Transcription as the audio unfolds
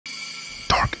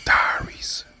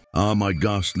Diaries. Are my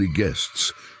ghastly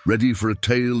guests ready for a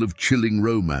tale of chilling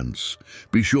romance?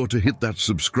 Be sure to hit that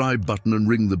subscribe button and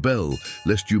ring the bell,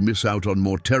 lest you miss out on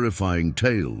more terrifying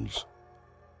tales.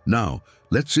 Now,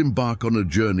 let's embark on a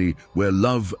journey where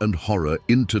love and horror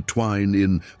intertwine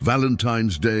in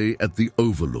Valentine's Day at the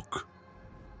Overlook.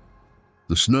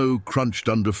 The snow crunched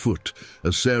underfoot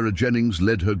as Sarah Jennings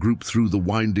led her group through the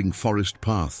winding forest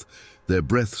path, their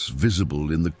breaths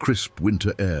visible in the crisp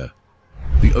winter air.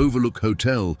 The Overlook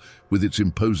Hotel, with its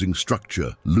imposing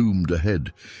structure, loomed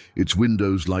ahead, its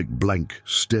windows like blank,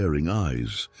 staring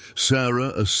eyes.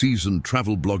 Sarah, a seasoned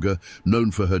travel blogger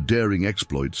known for her daring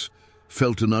exploits,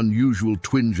 felt an unusual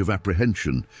twinge of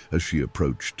apprehension as she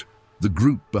approached. The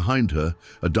group behind her,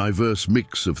 a diverse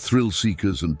mix of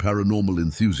thrill-seekers and paranormal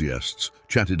enthusiasts,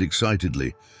 chatted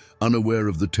excitedly, unaware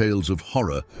of the tales of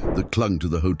horror that clung to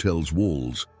the hotel's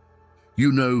walls.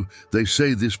 "You know, they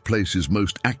say this place is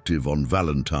most active on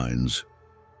Valentine's."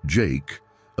 Jake,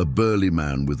 a burly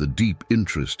man with a deep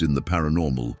interest in the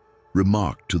paranormal,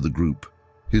 remarked to the group,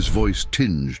 his voice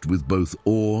tinged with both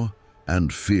awe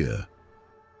and fear.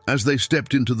 As they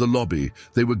stepped into the lobby,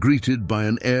 they were greeted by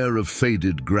an air of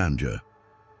faded grandeur.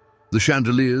 The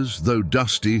chandeliers, though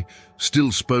dusty,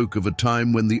 still spoke of a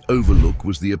time when the Overlook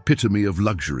was the epitome of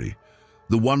luxury.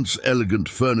 The once elegant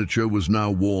furniture was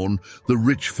now worn, the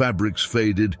rich fabrics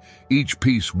faded, each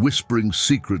piece whispering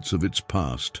secrets of its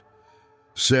past.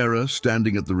 Sarah,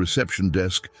 standing at the reception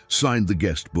desk, signed the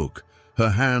guest book, her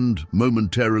hand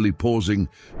momentarily pausing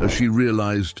as she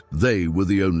realized they were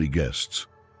the only guests.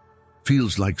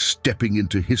 "Feels like stepping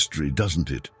into history,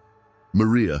 doesn't it?"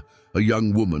 Maria, a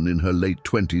young woman in her late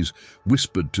 20s,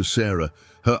 whispered to Sarah,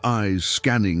 her eyes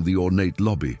scanning the ornate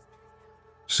lobby.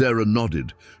 Sarah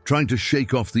nodded, trying to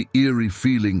shake off the eerie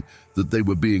feeling that they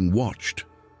were being watched.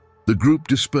 The group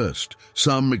dispersed,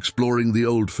 some exploring the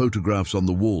old photographs on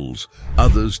the walls,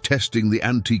 others testing the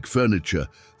antique furniture,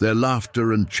 their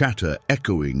laughter and chatter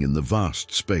echoing in the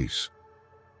vast space.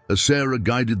 As Sarah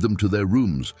guided them to their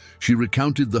rooms, she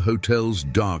recounted the hotel's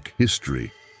dark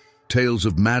history. Tales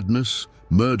of madness,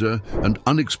 murder, and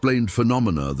unexplained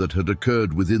phenomena that had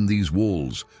occurred within these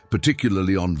walls,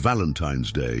 particularly on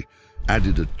Valentine's Day,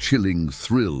 added a chilling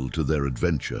thrill to their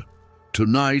adventure.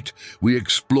 "Tonight, we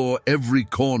explore every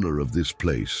corner of this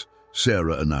place,"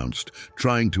 Sarah announced,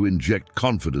 trying to inject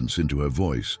confidence into her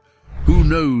voice. "Who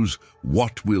knows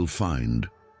what we'll find?"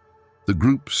 The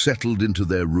group settled into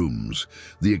their rooms,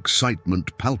 the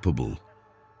excitement palpable.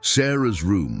 Sarah's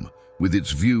room, with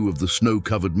its view of the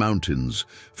snow-covered mountains,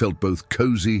 felt both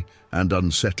cozy and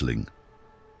unsettling.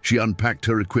 She unpacked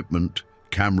her equipment,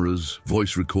 cameras,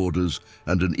 voice recorders,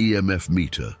 and an EMF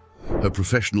meter, her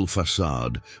professional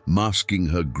facade masking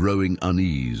her growing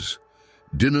unease.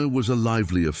 Dinner was a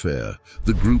lively affair,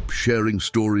 the group sharing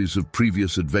stories of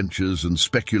previous adventures and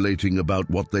speculating about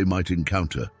what they might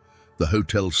encounter. The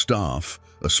hotel staff,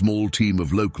 a small team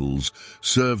of locals,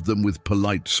 served them with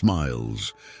polite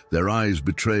smiles, their eyes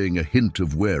betraying a hint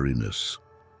of wariness.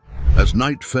 As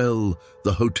night fell,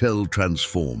 the hotel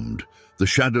transformed. The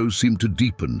shadows seemed to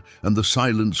deepen, and the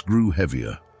silence grew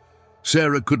heavier.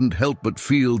 Sarah couldn't help but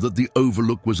feel that the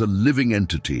Overlook was a living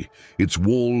entity, its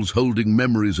walls holding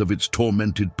memories of its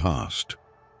tormented past.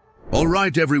 "All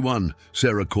right, everyone,"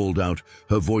 Sarah called out,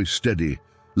 her voice steady.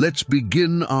 "Let's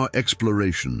begin our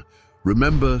exploration.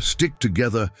 Remember, stick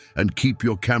together and keep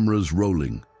your cameras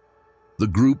rolling." The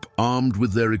group, armed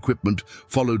with their equipment,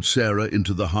 followed Sarah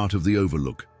into the heart of the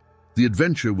Overlook. The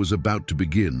adventure was about to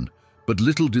begin, but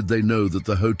little did they know that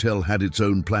the hotel had its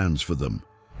own plans for them.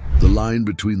 The line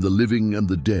between the living and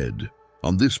the dead,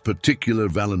 on this particular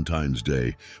Valentine's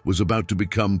Day, was about to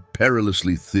become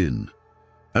perilously thin.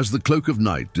 As the cloak of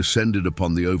night descended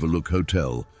upon the Overlook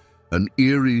Hotel, an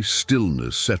eerie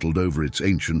stillness settled over its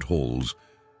ancient halls.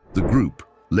 The group,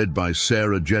 led by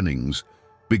Sarah Jennings,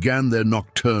 began their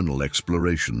nocturnal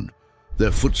exploration,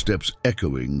 their footsteps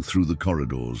echoing through the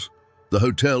corridors. The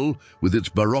hotel, with its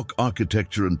Baroque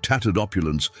architecture and tattered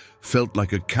opulence, felt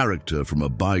like a character from a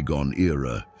bygone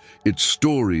era, its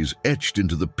stories etched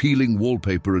into the peeling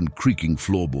wallpaper and creaking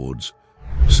floorboards.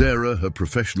 Sarah, her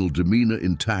professional demeanor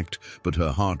intact but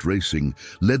her heart racing,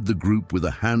 led the group with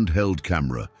a handheld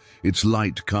camera, its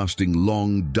light casting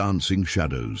long, dancing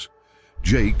shadows.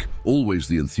 Jake, always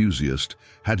the enthusiast,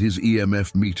 had his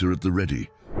EMF meter at the ready,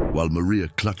 while Maria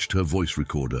clutched her voice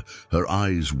recorder, her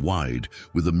eyes wide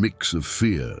with a mix of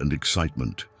fear and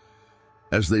excitement.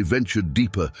 As they ventured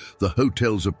deeper, the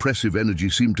hotel's oppressive energy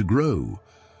seemed to grow.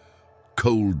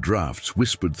 Cold drafts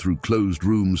whispered through closed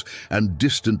rooms, and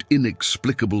distant,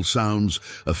 inexplicable sounds,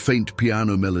 a faint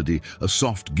piano melody, a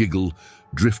soft giggle,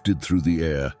 drifted through the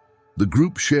air. The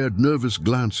group shared nervous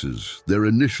glances, their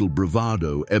initial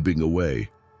bravado ebbing away.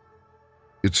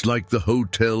 "It's like the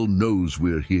hotel knows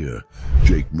we're here,"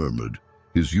 Jake murmured,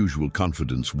 his usual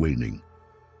confidence waning.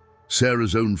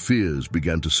 Sarah's own fears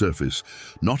began to surface,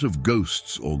 not of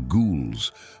ghosts or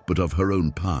ghouls, but of her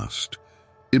own past.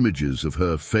 Images of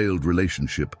her failed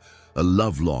relationship, a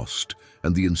love lost,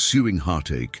 and the ensuing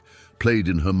heartache played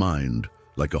in her mind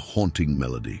like a haunting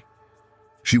melody.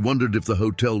 She wondered if the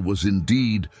hotel was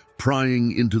indeed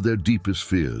prying into their deepest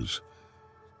fears.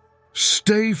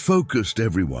 "Stay focused,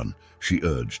 everyone," she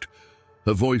urged,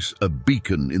 her voice a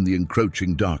beacon in the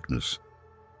encroaching darkness.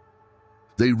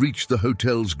 They reached the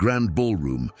hotel's grand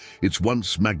ballroom, its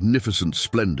once magnificent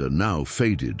splendor now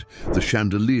faded. The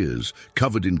chandeliers,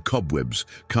 covered in cobwebs,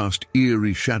 cast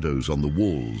eerie shadows on the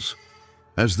walls.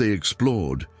 As they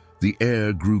explored, the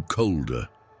air grew colder,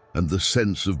 and the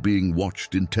sense of being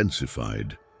watched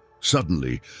intensified.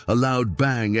 Suddenly, a loud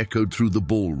bang echoed through the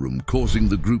ballroom, causing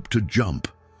the group to jump.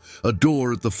 A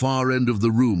door at the far end of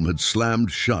the room had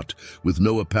slammed shut with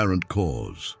no apparent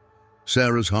cause.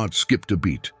 Sarah's heart skipped a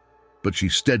beat, but she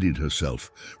steadied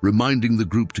herself, reminding the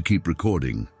group to keep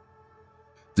recording.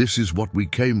 "This is what we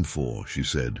came for," she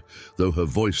said, though her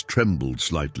voice trembled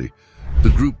slightly. The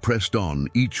group pressed on,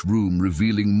 each room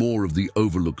revealing more of the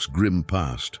Overlook's grim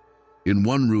past. In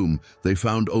one room, they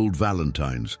found old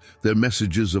Valentines, their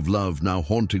messages of love now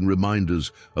haunting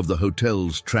reminders of the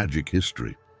hotel's tragic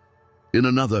history. In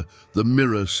another, the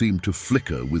mirror seemed to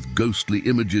flicker with ghostly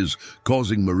images,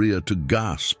 causing Maria to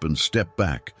gasp and step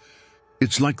back.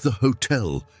 "It's like the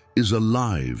hotel is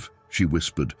alive," she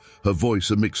whispered, her voice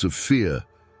a mix of fear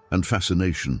and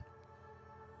fascination.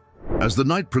 As the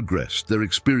night progressed, their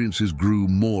experiences grew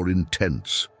more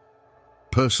intense.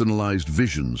 Personalized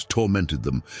visions tormented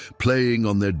them, playing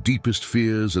on their deepest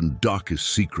fears and darkest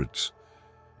secrets.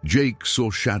 Jake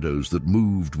saw shadows that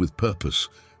moved with purpose,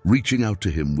 reaching out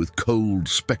to him with cold,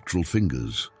 spectral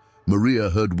fingers. Maria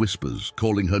heard whispers,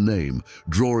 calling her name,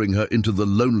 drawing her into the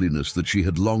loneliness that she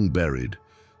had long buried.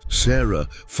 Sarah,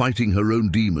 fighting her own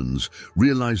demons,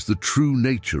 realized the true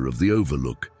nature of the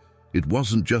Overlook. It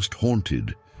wasn't just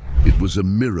haunted, it was a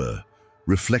mirror,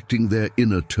 reflecting their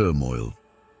inner turmoil.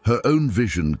 Her own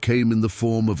vision came in the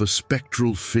form of a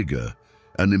spectral figure,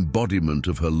 an embodiment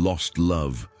of her lost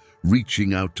love,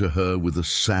 reaching out to her with a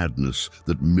sadness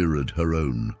that mirrored her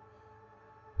own.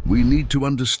 "We need to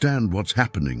understand what's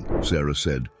happening," Sarah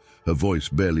said, her voice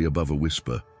barely above a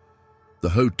whisper. "The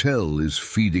hotel is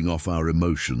feeding off our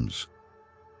emotions."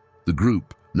 The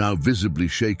group, now visibly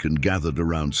shaken, gathered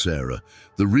around Sarah,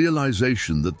 the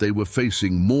realization that they were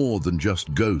facing more than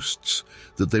just ghosts,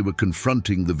 that they were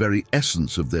confronting the very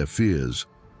essence of their fears,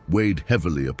 weighed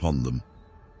heavily upon them.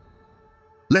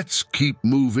 "Let's keep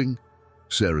moving,"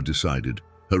 Sarah decided,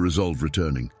 her resolve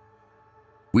returning.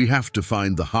 "We have to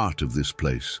find the heart of this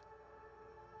place."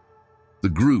 The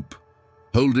group,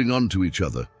 holding on to each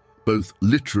other, both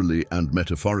literally and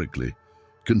metaphorically,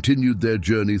 continued their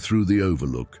journey through the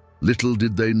Overlook. Little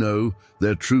did they know,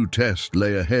 their true test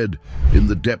lay ahead in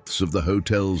the depths of the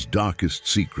hotel's darkest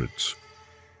secrets.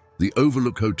 The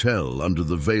Overlook Hotel, under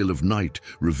the veil of night,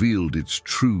 revealed its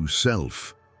true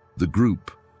self. The group,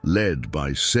 led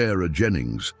by Sarah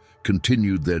Jennings,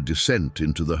 continued their descent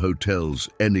into the hotel's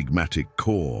enigmatic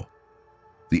core.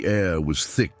 The air was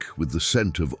thick with the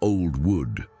scent of old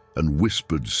wood and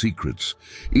whispered secrets.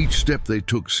 Each step they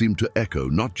took seemed to echo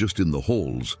not just in the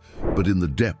halls, but in the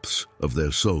depths of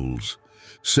their souls.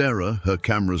 Sarah, her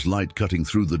camera's light cutting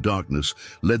through the darkness,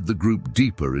 led the group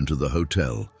deeper into the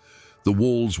hotel. The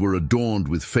walls were adorned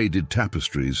with faded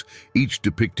tapestries, each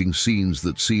depicting scenes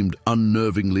that seemed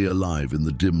unnervingly alive in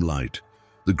the dim light.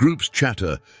 The group's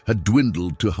chatter had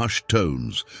dwindled to hushed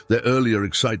tones, their earlier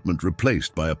excitement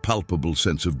replaced by a palpable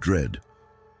sense of dread.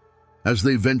 As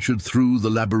they ventured through the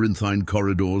labyrinthine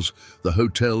corridors, the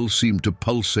hotel seemed to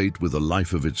pulsate with a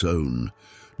life of its own.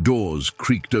 Doors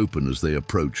creaked open as they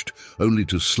approached, only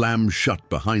to slam shut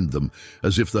behind them,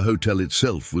 as if the hotel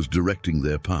itself was directing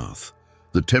their path.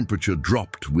 The temperature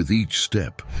dropped with each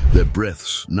step, their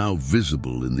breaths now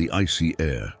visible in the icy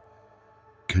air.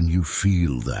 "Can you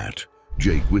feel that?"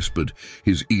 Jake whispered,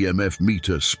 his EMF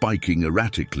meter spiking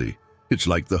erratically. "It's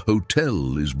like the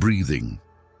hotel is breathing."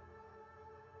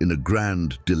 In a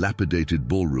grand, dilapidated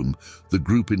ballroom, the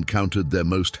group encountered their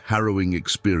most harrowing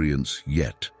experience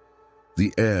yet.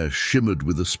 The air shimmered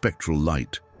with a spectral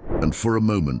light, and for a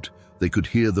moment they could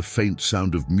hear the faint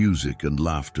sound of music and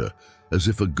laughter, as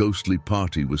if a ghostly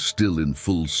party was still in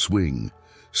full swing.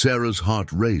 Sarah's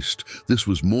heart raced. This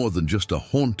was more than just a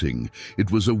haunting,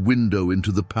 it was a window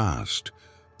into the past.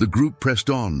 The group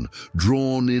pressed on,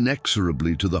 drawn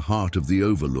inexorably to the heart of the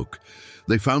Overlook.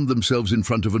 They found themselves in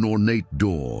front of an ornate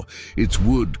door, its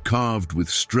wood carved with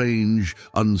strange,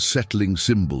 unsettling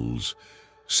symbols.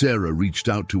 Sarah reached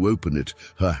out to open it,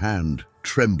 her hand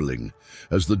trembling.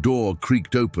 As the door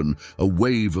creaked open, a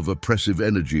wave of oppressive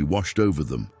energy washed over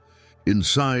them.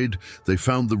 Inside, they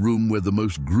found the room where the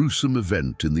most gruesome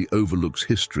event in the Overlook's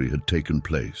history had taken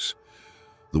place.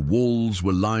 The walls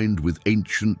were lined with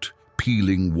ancient,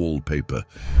 peeling wallpaper,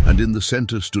 and in the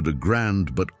center stood a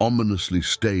grand but ominously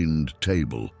stained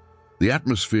table. The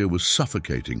atmosphere was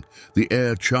suffocating, the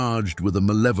air charged with a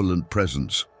malevolent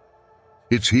presence.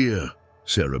 "It's here,"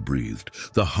 Sarah breathed,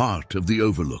 "the heart of the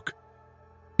Overlook."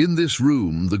 In this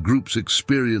room, the group's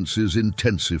experiences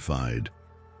intensified.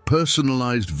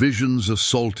 Personalized visions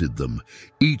assaulted them,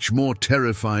 each more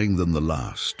terrifying than the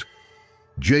last.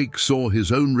 Jake saw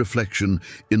his own reflection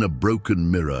in a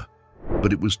broken mirror,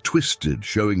 but it was twisted,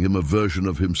 showing him a version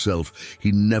of himself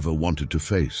he never wanted to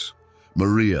face.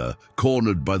 Maria,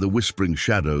 cornered by the whispering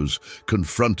shadows,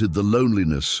 confronted the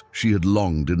loneliness she had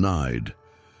long denied.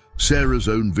 Sarah's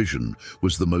own vision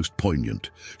was the most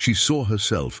poignant. She saw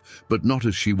herself, but not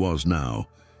as she was now.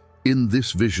 In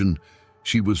this vision,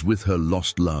 she was with her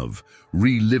lost love,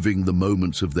 reliving the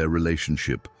moments of their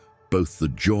relationship, both the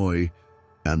joy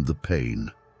and the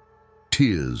pain.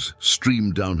 Tears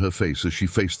streamed down her face as she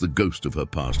faced the ghost of her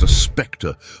past, a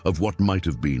specter of what might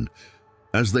have been.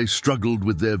 As they struggled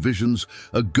with their visions,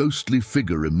 a ghostly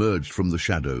figure emerged from the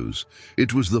shadows.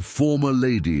 It was the former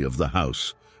lady of the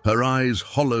house. Her eyes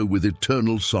hollow with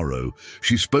eternal sorrow,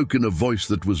 she spoke in a voice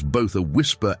that was both a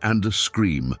whisper and a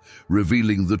scream,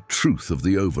 revealing the truth of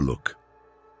the Overlook.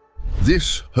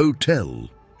 "This hotel,"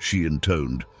 she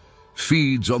intoned,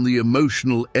 "feeds on the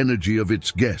emotional energy of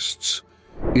its guests.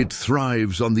 It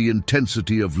thrives on the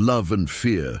intensity of love and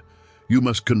fear. You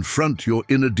must confront your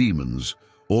inner demons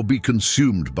or be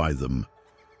consumed by them."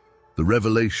 The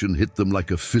revelation hit them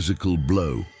like a physical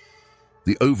blow.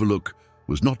 The Overlook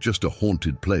was not just a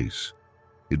haunted place.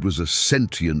 It was a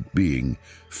sentient being,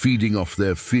 feeding off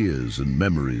their fears and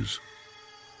memories.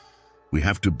 "We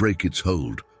have to break its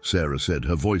hold," Sarah said,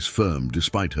 her voice firm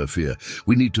despite her fear.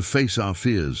 "We need to face our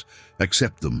fears,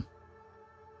 accept them."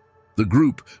 The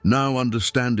group, now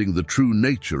understanding the true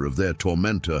nature of their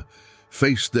tormentor,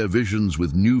 faced their visions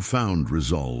with newfound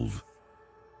resolve.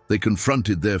 They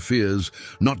confronted their fears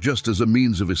not just as a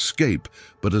means of escape,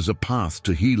 but as a path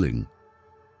to healing.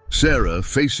 Sarah,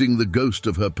 facing the ghost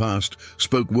of her past,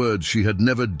 spoke words she had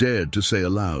never dared to say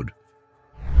aloud.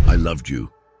 "I loved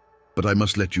you, but I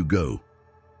must let you go.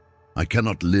 I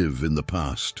cannot live in the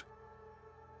past."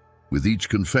 With each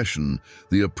confession,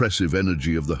 the oppressive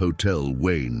energy of the hotel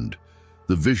waned.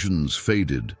 The visions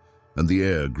faded, and the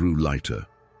air grew lighter.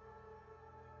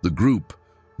 The group,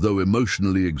 though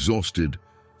emotionally exhausted,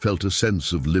 felt a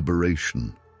sense of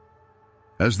liberation.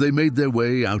 As they made their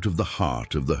way out of the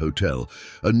heart of the hotel,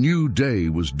 a new day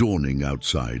was dawning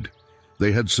outside.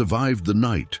 They had survived the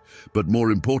night, but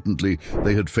more importantly,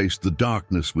 they had faced the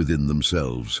darkness within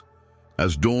themselves.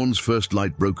 As dawn's first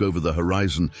light broke over the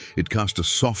horizon, it cast a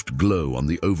soft glow on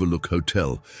the Overlook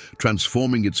Hotel,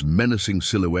 transforming its menacing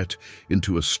silhouette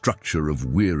into a structure of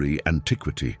weary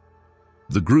antiquity.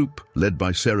 The group, led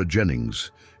by Sarah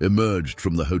Jennings, emerged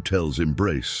from the hotel's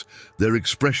embrace, their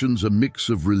expressions a mix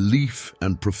of relief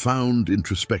and profound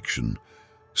introspection.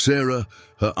 Sarah,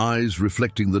 her eyes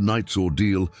reflecting the night's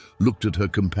ordeal, looked at her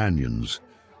companions.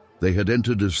 They had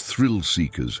entered as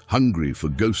thrill-seekers, hungry for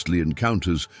ghostly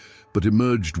encounters, but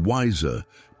emerged wiser,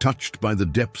 touched by the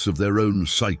depths of their own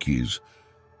psyches.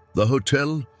 The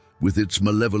hotel, with its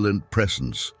malevolent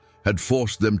presence, had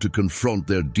forced them to confront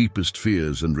their deepest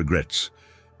fears and regrets,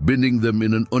 binding them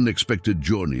in an unexpected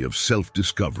journey of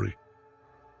self-discovery.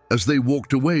 As they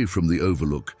walked away from the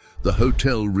Overlook, the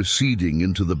hotel receding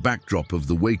into the backdrop of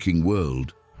the waking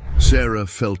world, Sarah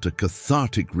felt a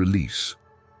cathartic release.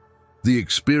 The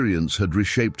experience had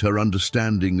reshaped her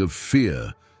understanding of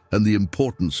fear and the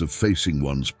importance of facing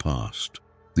one's past.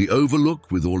 The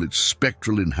Overlook, with all its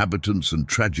spectral inhabitants and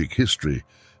tragic history,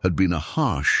 had been a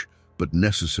harsh but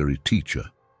necessary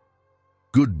teacher.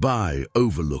 "Goodbye,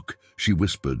 Overlook," she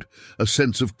whispered, a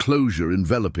sense of closure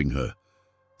enveloping her.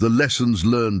 The lessons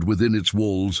learned within its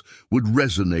walls would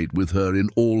resonate with her in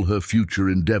all her future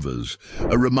endeavors,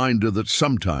 a reminder that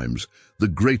sometimes the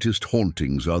greatest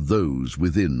hauntings are those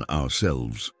within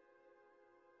ourselves.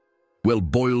 Well,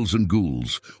 boils and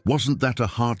ghouls, wasn't that a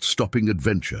heart-stopping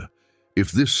adventure?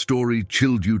 If this story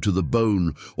chilled you to the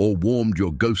bone or warmed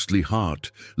your ghostly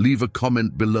heart, leave a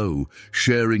comment below,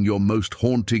 sharing your most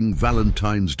haunting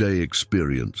Valentine's Day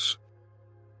experience.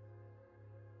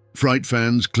 Fright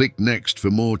fans, click next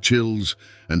for more chills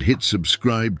and hit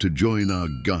subscribe to join our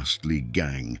ghastly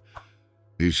gang.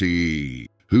 You see,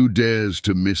 who dares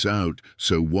to miss out,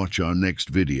 so watch our next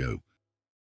video.